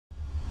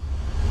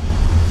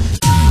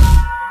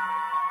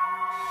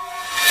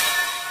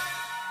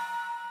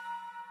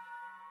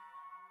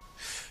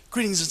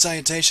Greetings and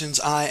salutations.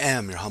 I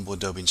am your humble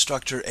Adobe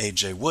instructor,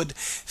 AJ Wood.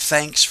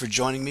 Thanks for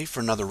joining me for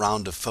another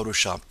round of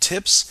Photoshop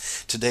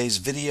tips. Today's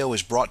video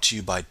is brought to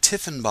you by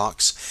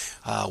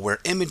Tiffinbox, where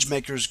image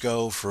makers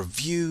go for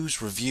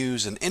views,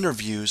 reviews, and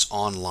interviews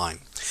online.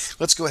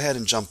 Let's go ahead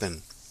and jump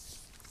in.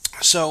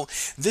 So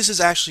this is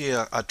actually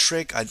a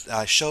trick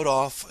I showed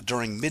off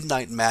during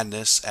Midnight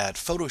Madness at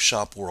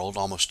Photoshop World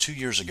almost 2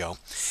 years ago,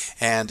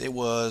 and it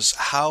was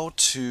how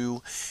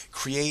to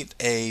create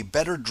a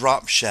better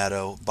drop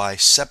shadow by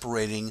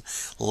separating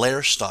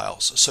layer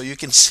styles. So you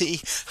can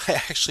see I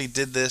actually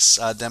did this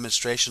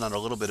demonstration under a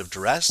little bit of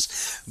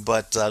duress,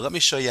 but let me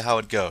show you how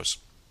it goes.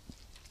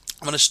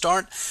 I'm going to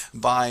start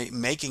by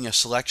making a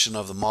selection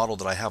of the model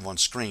that I have on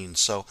screen.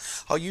 So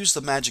I'll use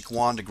the magic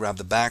wand to grab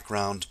the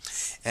background,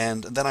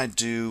 and then I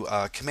do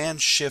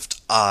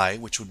Command-Shift-I,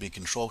 which would be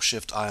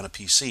Control-Shift-I on a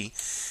PC,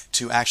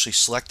 to actually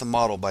select the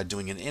model by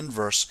doing an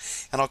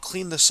inverse, and I'll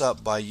clean this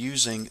up by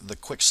using the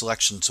Quick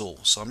Selection tool.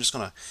 So I'm just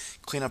going to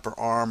clean up her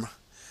arm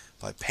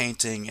by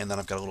painting, and then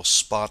I've got a little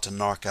spot to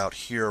knock out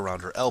here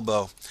around her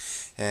elbow,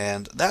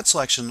 and that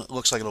selection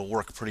looks like it'll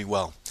work pretty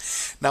well.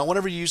 Now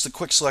whenever you use the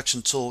Quick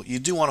Selection tool, you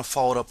do want to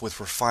follow it up with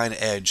Refine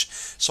Edge,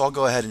 so I'll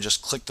go ahead and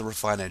just click the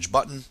Refine Edge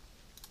button,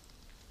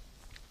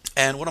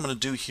 and what I'm going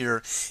to do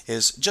here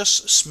is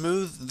just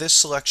smooth this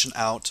selection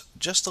out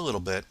just a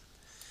little bit,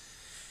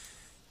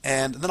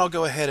 and then I'll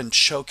go ahead and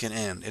choke it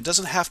in. It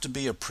doesn't have to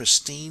be a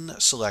pristine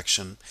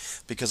selection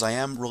because I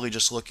am really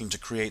just looking to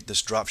create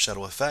this drop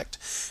shadow effect.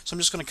 So I'm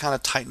just going to kind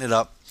of tighten it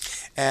up,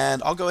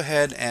 and I'll go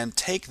ahead and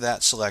take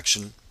that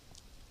selection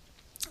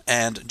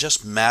and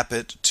just map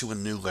it to a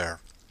new layer.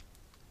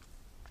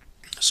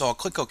 So I'll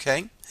click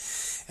OK,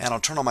 and I'll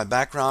turn on my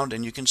background,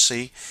 and you can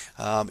see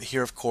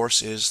here of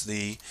course is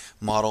the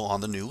model on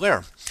the new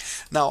layer.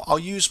 Now I'll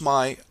use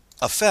my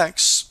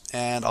effects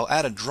and I'll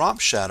add a drop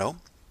shadow.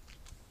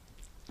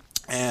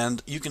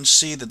 And you can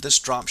see that this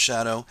drop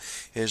shadow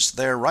is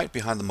there right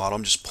behind the model.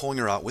 I'm just pulling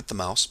her out with the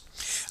mouse.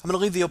 I'm going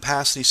to leave the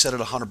opacity set at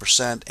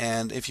 100%,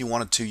 and if you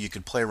wanted to, you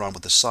could play around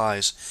with the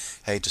size,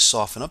 hey, to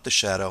soften up the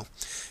shadow.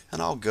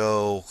 And I'll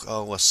go,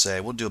 let's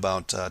say, we'll do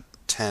about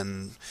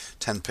 10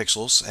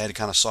 pixels to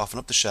kind of soften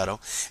up the shadow.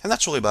 And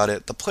that's really about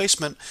it. The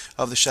placement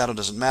of the shadow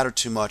doesn't matter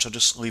too much. I'll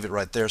just leave it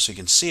right there so you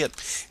can see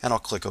it, and I'll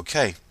click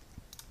OK.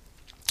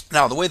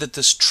 Now, the way that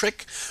this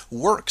trick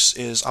works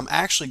is I'm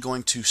actually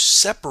going to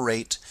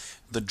separate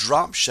the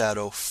drop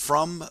shadow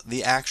from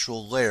the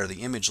actual layer,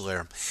 the image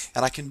layer.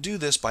 And I can do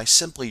this by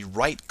simply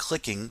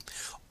right-clicking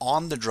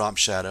on the drop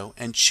shadow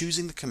and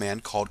choosing the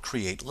command called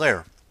Create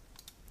Layer.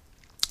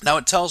 Now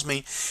it tells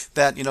me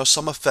that,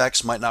 some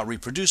effects might not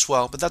reproduce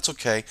well, but that's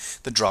okay.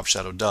 The drop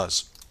shadow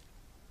does.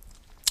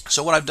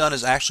 So what I've done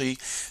is actually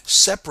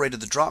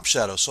separated the drop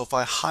shadow. So if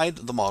I hide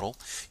the model,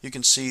 you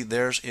can see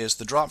there is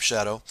the drop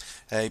shadow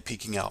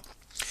peeking out.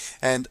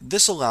 And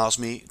this allows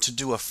me to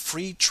do a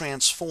free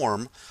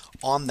transform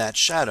on that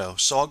shadow.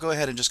 So I'll go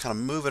ahead and just kind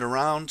of move it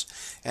around,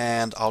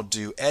 and I'll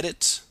do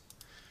Edit,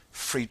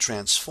 Free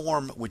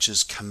Transform, which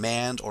is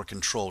Command or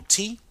Control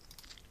T.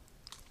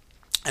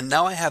 And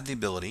now I have the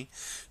ability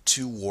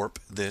to warp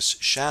this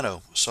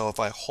shadow. So if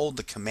I hold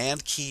the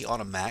Command key on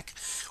a Mac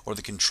or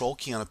the Control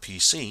key on a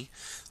PC,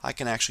 I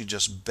can actually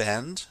just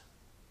bend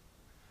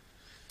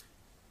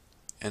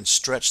and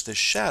stretch this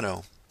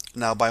shadow.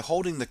 Now by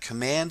holding the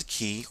Command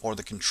key or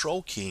the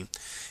Control key,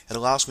 it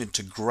allows me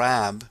to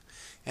grab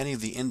any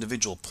of the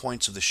individual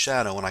points of the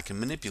shadow, and I can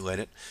manipulate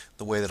it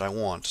the way that I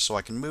want. So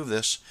I can move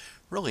this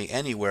really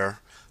anywhere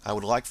I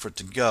would like for it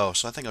to go.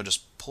 So I think I'll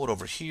just pull it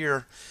over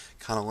here,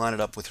 kind of line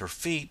it up with her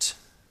feet.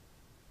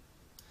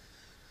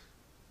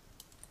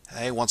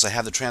 Hey, once I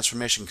have the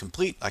transformation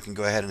complete, I can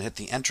go ahead and hit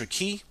the Enter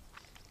key.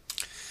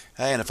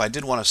 Hey, and if I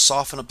did want to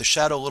soften up the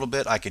shadow a little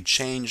bit, I could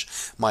change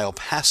my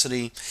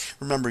opacity.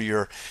 Remember,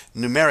 your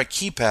numeric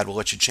keypad will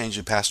let you change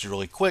the opacity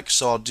really quick,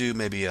 so I'll do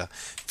maybe a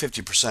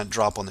 50%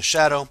 drop on the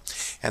shadow,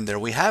 and there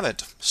we have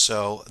it.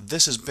 So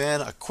this has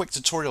been a quick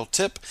tutorial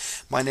tip.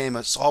 My name,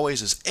 as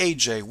always, is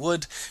AJ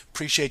Wood.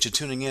 Appreciate you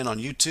tuning in on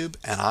YouTube,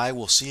 and I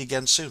will see you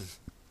again soon.